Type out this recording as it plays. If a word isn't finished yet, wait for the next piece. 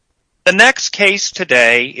The next case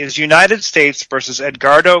today is United States v.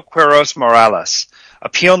 Edgardo Quiros-Morales,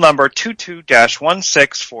 appeal number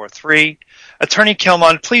 22-1643. Attorney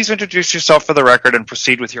Kilmon, please introduce yourself for the record and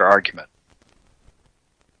proceed with your argument.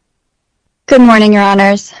 Good morning, Your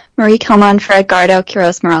Honors. Marie Kilmon for Edgardo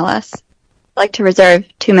Quiros-Morales. I'd like to reserve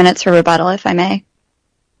 2 minutes for rebuttal, if I may.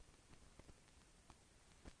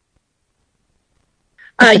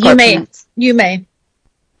 You may.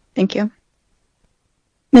 Thank you.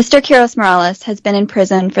 Mr. Quiros-Morales has been in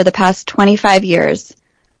prison for the past 25 years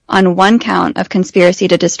on one count of conspiracy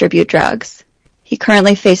to distribute drugs. He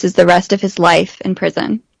currently faces the rest of his life in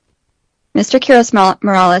prison. Mr.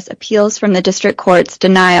 Quiros-Morales appeals from the district court's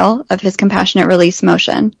denial of his compassionate release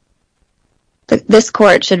motion. This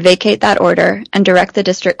court should vacate that order and direct the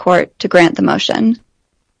district court to grant the motion.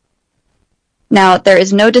 Now, there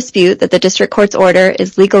is no dispute that the district court's order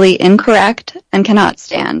is legally incorrect and cannot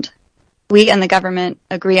stand. We and the government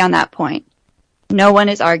agree on that point. No one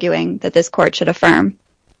is arguing that this court should affirm.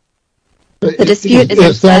 The dispute is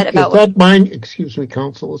instead about... Excuse me,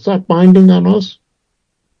 counsel, is that binding on us?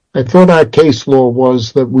 I thought our case law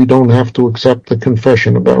was that we don't have to accept the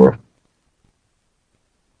confession of error.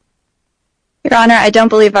 Your Honor, I don't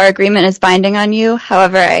believe our agreement is binding on you.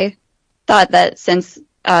 However, I thought that since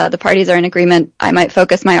the parties are in agreement, I might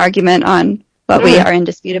focus my argument on what we are in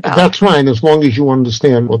dispute about. That's fine, as long as you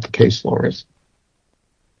understand what the case law is.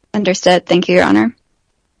 Understood. Thank you, Your Honor.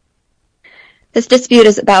 This dispute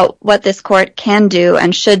is about what this court can do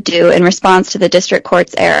and should do in response to the district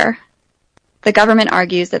court's error. The government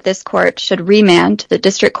argues that this court should remand to the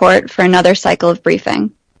district court for another cycle of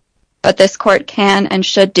briefing. But this court can and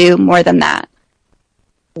should do more than that.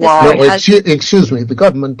 Excuse me, the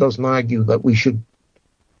government doesn't argue that we should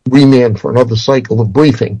remand for another cycle of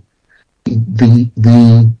briefing.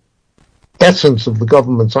 The essence of the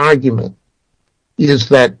government's argument is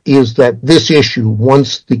that this issue,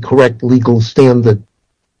 once the correct legal standard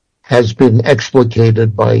has been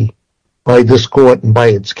explicated by this court and by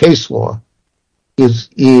its case law, is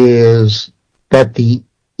that the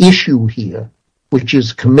issue here, which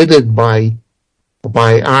is committed by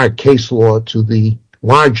our case law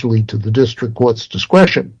largely to the district court's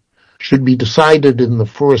discretion, should be decided in the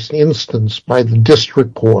first instance by the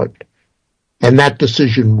district court, and that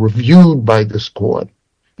decision reviewed by this court,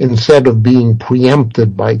 instead of being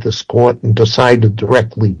preempted by this court and decided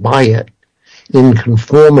directly by it, in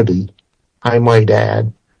conformity, I might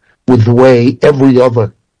add, with the way every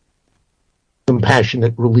other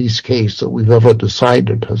compassionate release case that we've ever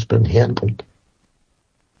decided has been handled.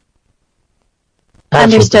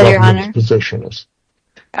 That's Understood, what the Your government's Honor. position is.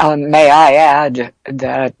 May I add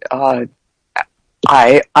that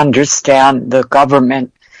I understand the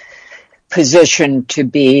government position to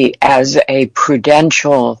be, as a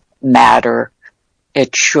prudential matter,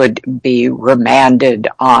 it should be remanded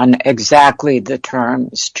on exactly the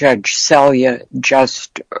terms Judge Selya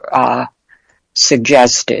just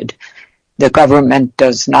suggested. The government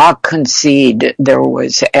does not concede there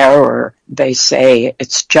was error. They say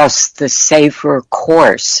it's just the safer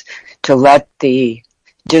course to let the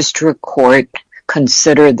district court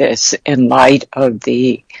consider this in light of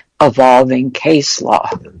the evolving case law.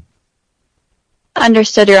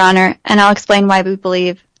 Understood, Your Honor, and I'll explain why we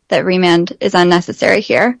believe that remand is unnecessary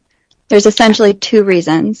here. There's essentially two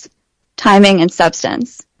reasons: timing and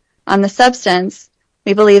substance. On the substance,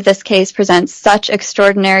 we believe this case presents such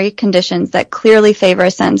extraordinary conditions that clearly favor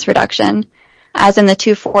a sentence reduction, as in the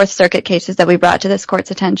two Fourth Circuit cases that we brought to this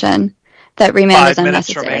court's attention, that remand is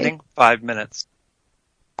unnecessary. 5 minutes remaining. 5 minutes.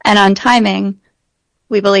 And on timing,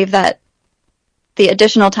 we believe that the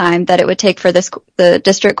additional time that it would take for the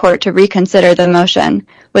district court to reconsider the motion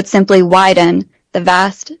would simply widen the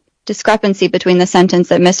vast discrepancy between the sentence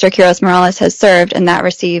that Mr. Quiros-Morales has served and that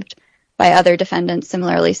received by other defendants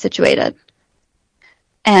similarly situated.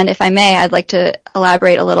 And if I may, I'd like to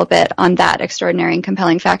elaborate a little bit on that extraordinary and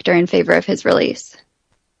compelling factor in favor of his release.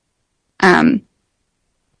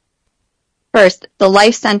 First, the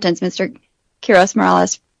life sentence Mr.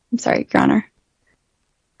 Quiros-Morales... I'm sorry, Your Honor.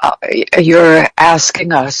 You're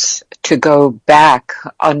asking us to go back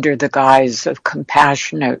under the guise of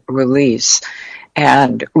compassionate release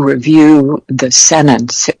and review the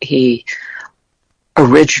sentence he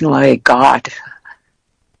originally got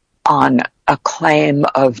on a claim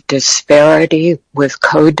of disparity with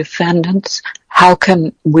co-defendants. How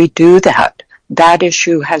can we do that? That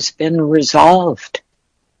issue has been resolved.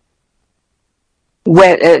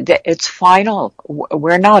 It's final.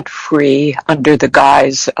 We're not free under the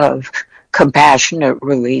guise of compassionate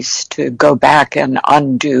release to go back and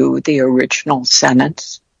undo the original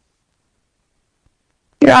sentence.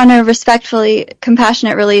 Your Honor, respectfully,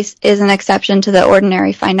 compassionate release is an exception to the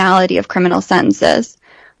ordinary finality of criminal sentences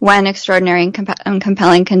when extraordinary and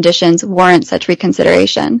compelling conditions warrant such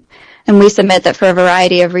reconsideration. And we submit that for a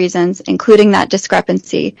variety of reasons, including that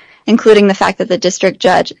discrepancy, including the fact that the district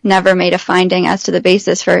judge never made a finding as to the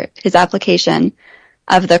basis for his application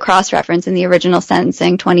of the cross-reference in the original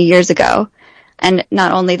sentencing 20 years ago. And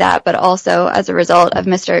not only that, but also as a result of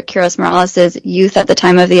Mr. Quiros-Morales' youth at the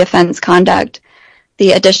time of the offense conduct,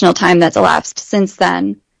 the additional time that's elapsed since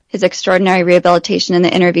then, his extraordinary rehabilitation in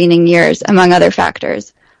the intervening years, among other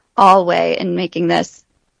factors, all weigh in making this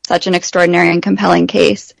such an extraordinary and compelling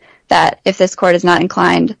case that if this court is not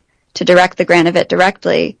inclined to direct the grant of it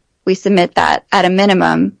directly, we submit that, at a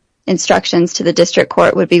minimum, instructions to the district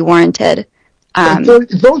court would be warranted.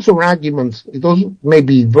 Those are arguments, those may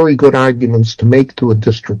be very good arguments to make to a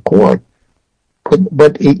district court,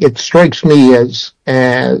 but it strikes me as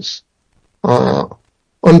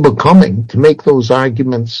unbecoming to make those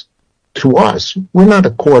arguments to us. We're not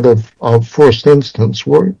a court of first instance,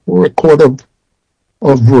 we're a court of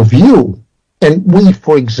review. And we,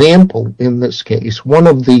 for example, in this case, one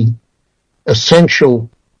of the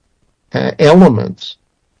essential elements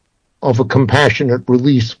of a compassionate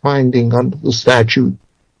release finding under the statute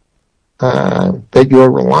that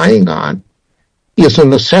you're relying on is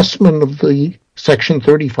an assessment of the Section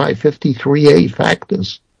 3553A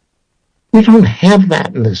factors. We don't have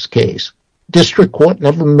that in this case. District court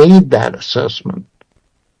never made that assessment.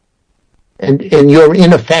 And you're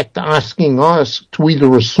in effect asking us to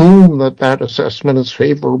either assume that that assessment is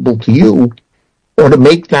favorable to you or to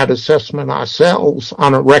make that assessment ourselves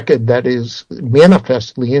on a record that is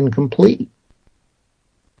manifestly incomplete.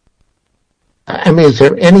 I mean, is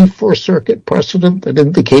there any First Circuit precedent that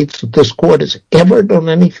indicates that this court has ever done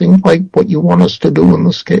anything like what you want us to do in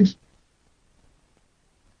this case?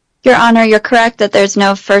 Your Honor, you're correct that there's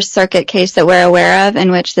no First Circuit case that we're aware of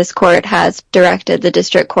in which this court has directed the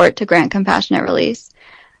district court to grant compassionate release.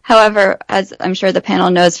 However, as I'm sure the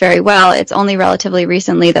panel knows very well, it's only relatively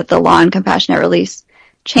recently that the law on compassionate release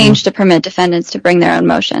changed to permit defendants to bring their own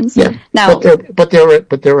motions. Yeah. Now, but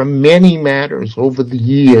there are many matters over the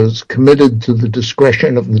years committed to the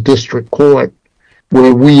discretion of the district court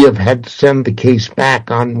where we have had to send the case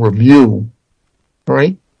back on review,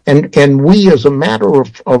 right? And we, as a matter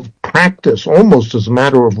of practice, almost as a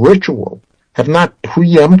matter of ritual, have not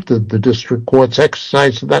preempted the district court's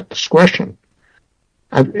exercise of that discretion.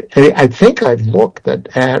 I think I've looked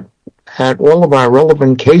at all of our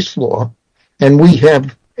relevant case law, and we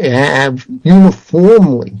have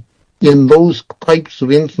uniformly, in those types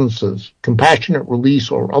of instances, compassionate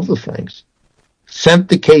release or other things, sent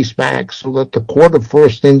the case back so that the court of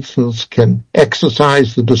first instance can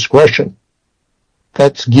exercise the discretion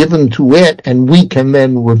that's given to it, and we can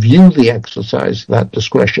then review the exercise of that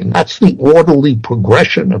discretion. That's the orderly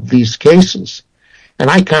progression of these cases. And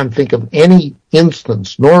I can't think of any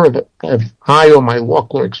instance, nor have I or my law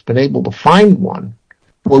clerks been able to find one,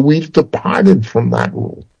 where we've departed from that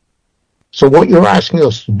rule. So what you're asking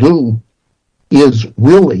us to do is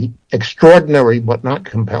really extraordinary but not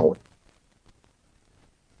compelling.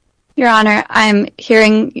 Your Honor, I'm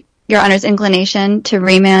hearing Your Honor's inclination to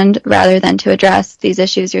remand rather than to address these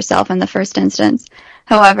issues yourself in the first instance.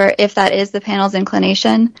 However, if that is the panel's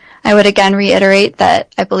inclination, I would again reiterate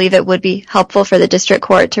that I believe it would be helpful for the district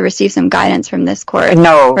court to receive some guidance from this court.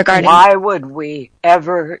 No, why would we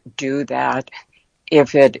ever do that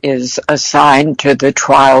if it is assigned to the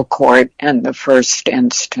trial court in the first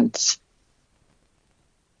instance?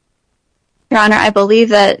 Your Honor, I believe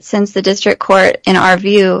that since the district court, in our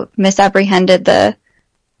view, misapprehended the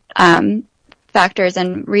factors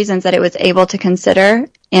and reasons that it was able to consider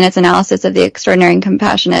in its analysis of the extraordinary and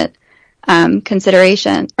compassionate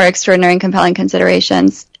consideration or extraordinary and compelling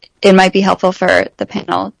considerations, it might be helpful for the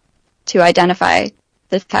panel to identify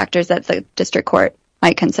the factors that the district court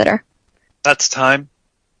might consider. That's time.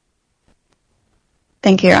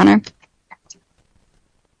 Thank you, Your Honor.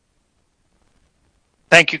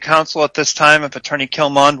 Thank you, counsel. At this time, if Attorney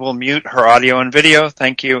Kilmond will mute her audio and video.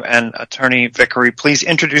 Thank you. And Attorney Vickery, please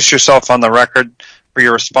introduce yourself on the record for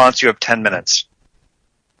your response. You have 10 minutes.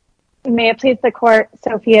 May it please the court,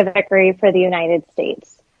 Sophia Vickery for the United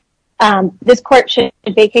States. This court should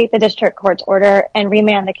vacate the district court's order and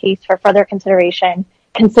remand the case for further consideration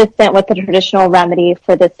consistent with the traditional remedy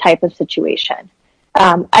for this type of situation.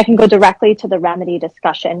 I can go directly to the remedy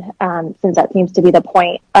discussion since that seems to be the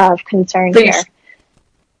point of concern here.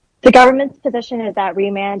 The government's position is that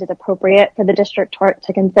remand is appropriate for the district court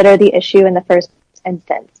to consider the issue in the first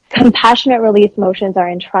instance. Compassionate release motions are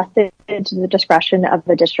entrusted to the discretion of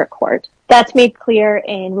the district court. That's made clear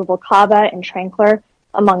in Rubalcaba and Trankler,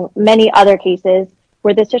 among many other cases,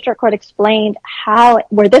 where this court explained how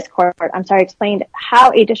a district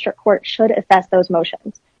court should assess those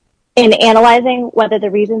motions. In analyzing whether the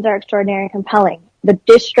reasons are extraordinary and compelling, the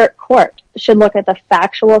district court should look at the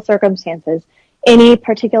factual circumstances, any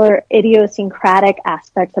particular idiosyncratic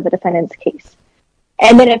aspects of the defendant's case.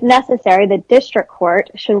 And then, if necessary, the district court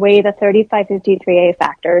should weigh the 3553A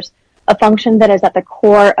factors, a function that is at the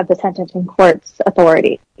core of the sentencing court's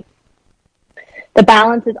authority. The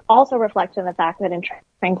balance is also reflected in the fact that in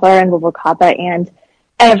Trankler and Rubalcaba and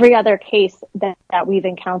every other case that we've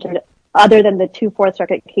encountered, other than the two Fourth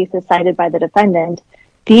Circuit cases cited by the defendant,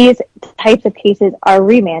 these types of cases are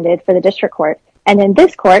remanded for the district court. And in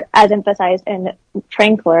this court, as emphasized in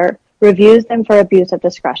Trankler, reviews them for abuse of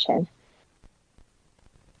discretion.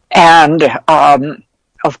 And,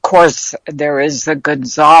 of course, there is the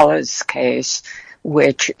Gonzalez case,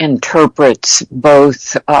 which interprets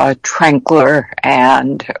both Trankler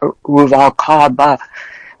and Rubalcaba,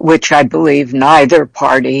 which I believe neither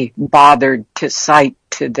party bothered to cite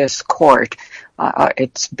to this court.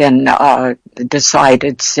 It's been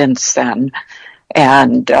decided since then,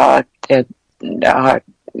 and it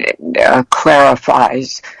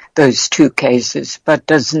clarifies those two cases, but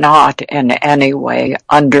does not in any way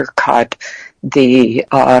undercut the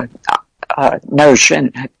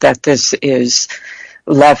notion that this is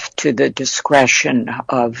left to the discretion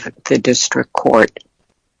of the district court.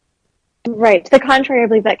 Right. To the contrary, I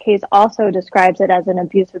believe that case also describes it as an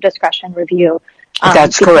abuse of discretion review.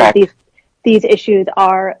 That's correct. These issues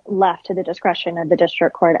are left to the discretion of the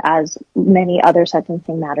district court, as many other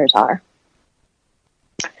sentencing matters are.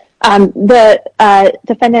 The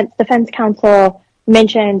defense counsel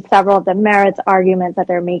mentioned several of the merits arguments that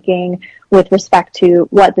they're making with respect to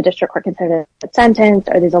what the district court considered a sentence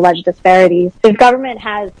or these alleged disparities. The government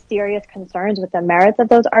has serious concerns with the merits of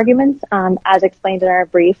those arguments, as explained in our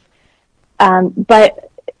brief. But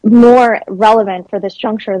more relevant for this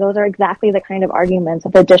juncture, those are exactly the kind of arguments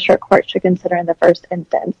that the district court should consider in the first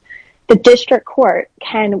instance. The district court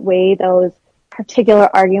can weigh those particular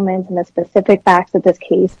arguments and the specific facts of this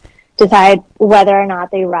case, decide whether or not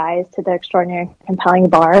they rise to the extraordinary and compelling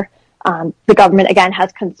bar. The government, again,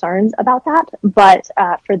 has concerns about that, but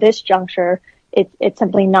for this juncture, it's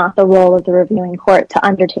simply not the role of the reviewing court to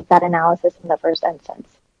undertake that analysis in the first instance.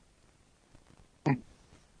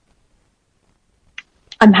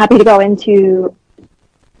 I'm happy to go into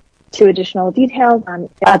additional details on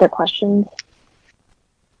other questions.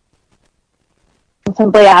 I'll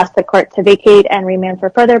simply ask the court to vacate and remand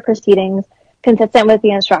for further proceedings consistent with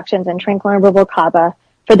the instructions in Trankler and Rubalcaba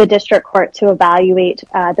for the district court to evaluate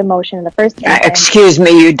the motion in the first instance. Excuse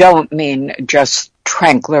me, you don't mean just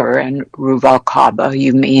Trankler and Rubalcaba.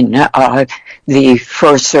 You mean the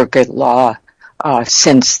First Circuit law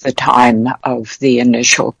since the time of the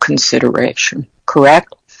initial consideration,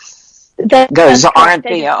 correct? Those aren't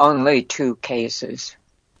the only two cases.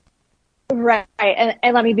 Right,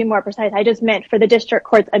 and let me be more precise. I just meant for the district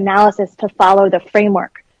court's analysis to follow the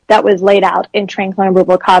framework that was laid out in Trankler and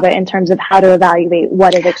Rubalcaba in terms of how to evaluate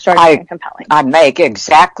what is extraordinary and compelling. I make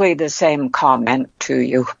exactly the same comment to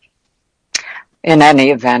you. In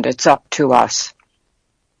any event, it's up to us.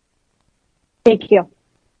 Thank you.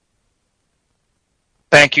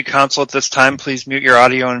 Thank you, counsel. At this time, please mute your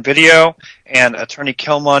audio and video. And Attorney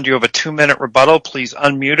Kilmond, you have a 2-minute rebuttal. Please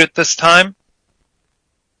unmute at this time.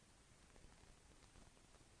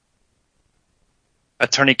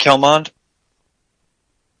 Attorney Kilmond,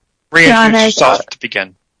 reintroduce yourself to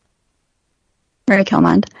begin. Mary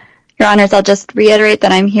Kilmond. Your Honors, I'll just reiterate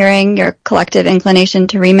that I'm hearing your collective inclination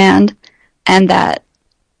to remand, and that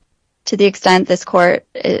to the extent this court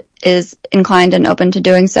is inclined and open to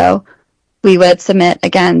doing so, we would submit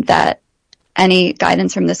again that any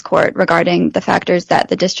guidance from this court regarding the factors that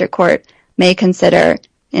the district court may consider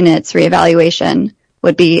in its reevaluation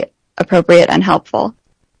would be appropriate and helpful.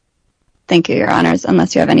 Thank you, Your Honors,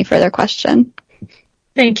 unless you have any further question.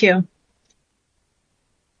 Thank you.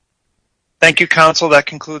 Thank you, counsel. That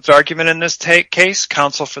concludes argument in this case.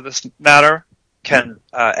 Counsel for this matter can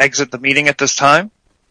exit the meeting at this time.